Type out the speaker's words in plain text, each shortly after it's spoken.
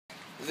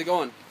Is it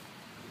going?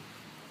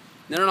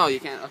 No, you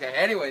can't. Okay,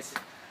 anyways.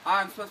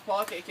 Hi, I'm Spencer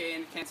Pollock,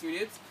 aka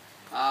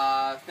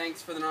ALS.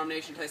 Thanks for the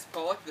nomination, Tyson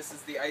Pollock. This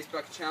is the Ice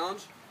Bucket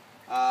Challenge.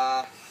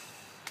 I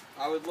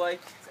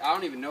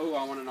don't even know who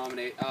I want to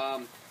nominate.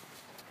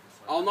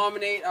 I'll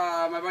nominate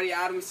my buddy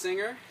Adam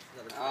Singer,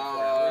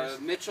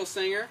 Mitchell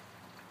Singer,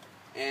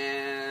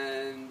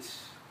 and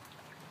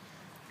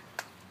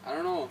I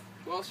don't know.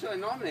 Who else should I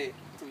nominate?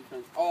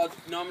 Oh, I'll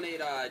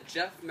nominate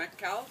Jeff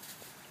Metcalf,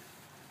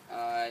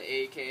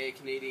 aka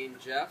Canadian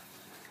Jeff,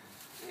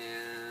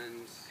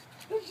 and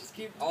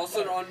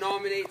also I'll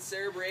nominate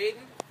Sarah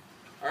Braaten.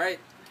 All right,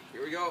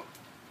 here we go.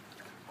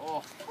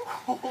 Oh,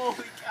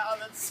 holy cow,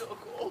 that's so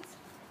cool.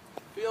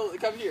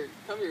 Come here,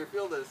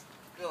 feel this.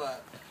 Feel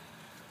that.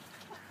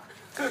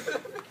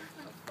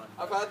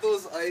 I've had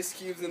those ice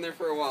cubes in there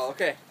for a while.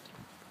 Okay.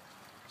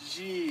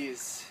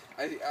 Jeez.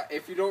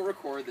 If you don't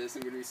record this,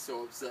 I'm going to be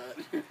so upset.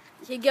 Here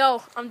you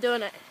go. I'm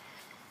doing it.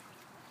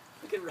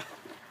 Look at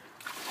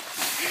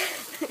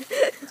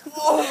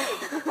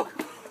oh.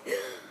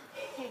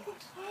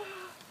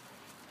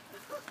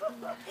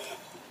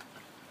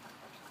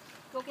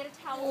 Go get a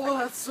towel. Oh,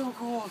 that's so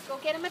cool. Go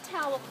get him a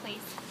towel,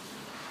 please.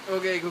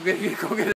 Okay, go get it.